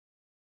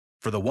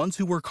For the ones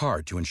who work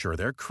hard to ensure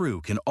their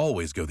crew can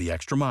always go the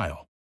extra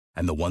mile,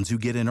 and the ones who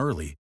get in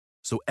early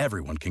so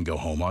everyone can go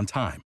home on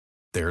time,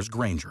 there's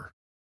Grainger,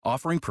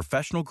 offering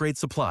professional-grade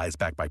supplies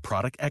backed by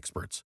product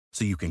experts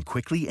so you can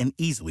quickly and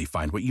easily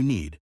find what you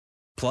need.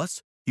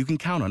 Plus, you can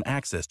count on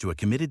access to a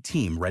committed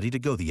team ready to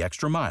go the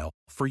extra mile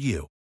for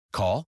you.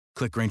 Call,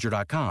 click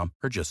Grainger.com,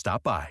 or just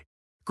stop by.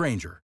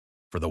 Grainger,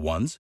 for the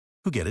ones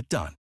who get it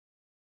done.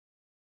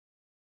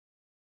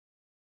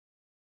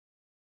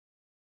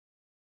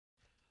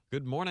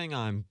 Good morning,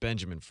 I'm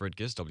Benjamin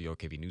Fridkis,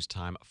 WOKV News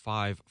Time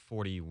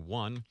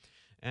 541.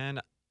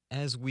 And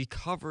as we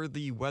cover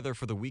the weather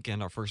for the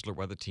weekend, our First Alert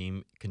Weather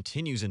Team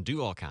continues in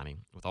Duval County.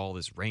 With all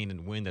this rain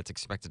and wind that's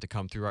expected to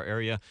come through our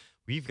area,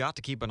 we've got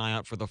to keep an eye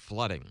out for the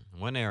flooding.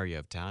 One area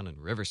of town in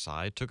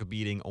Riverside took a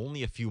beating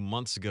only a few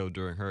months ago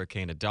during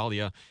Hurricane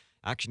Idalia.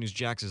 Action News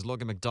Jax's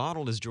Logan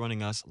MacDonald is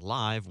joining us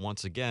live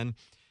once again.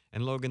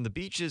 And Logan, the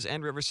beaches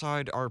and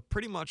Riverside are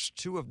pretty much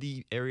two of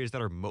the areas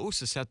that are most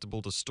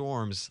susceptible to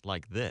storms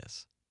like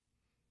this.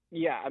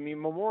 Yeah, I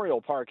mean, Memorial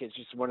Park is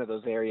just one of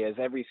those areas.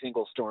 Every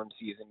single storm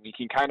season, we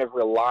can kind of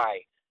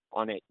rely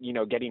on it,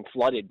 getting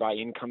flooded by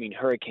incoming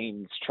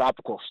hurricanes,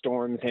 tropical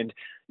storms, and,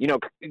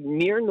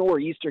 near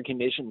nor'easter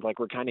conditions like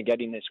we're kind of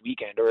getting this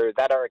weekend or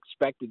that are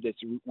expected this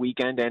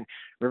weekend. And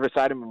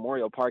Riverside and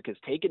Memorial Park has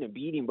taken a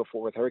beating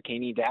before with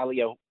Hurricane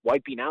Idalia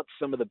wiping out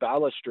some of the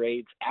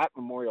balustrades at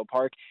Memorial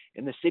Park,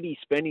 and the city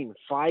spending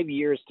 5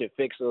 years to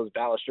fix those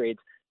balustrades.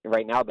 And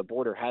right now, the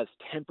border has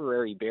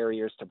temporary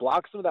barriers to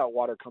block some of that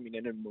water coming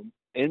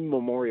in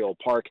Memorial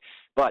Park,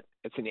 but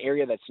it's an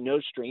area that's no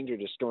stranger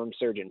to storm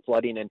surge and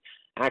flooding. And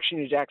Action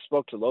News Jax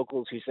spoke to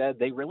locals who said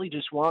they really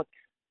just want,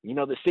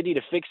 the city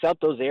to fix up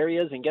those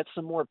areas and get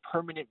some more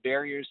permanent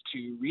barriers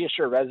to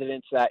reassure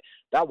residents that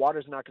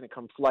water's not going to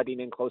come flooding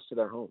in close to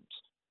their homes.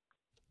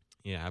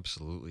 Yeah,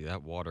 absolutely.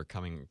 That water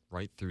coming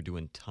right through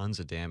doing tons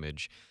of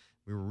damage.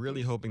 We were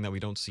really hoping that we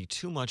don't see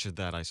too much of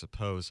that, I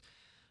suppose.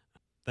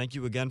 Thank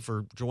you again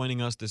for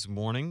joining us this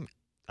morning.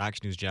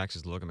 Action News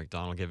Jax's Logan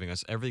MacDonald giving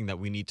us everything that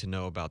we need to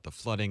know about the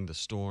flooding, the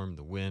storm,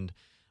 the wind,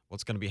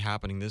 what's going to be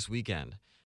happening this weekend.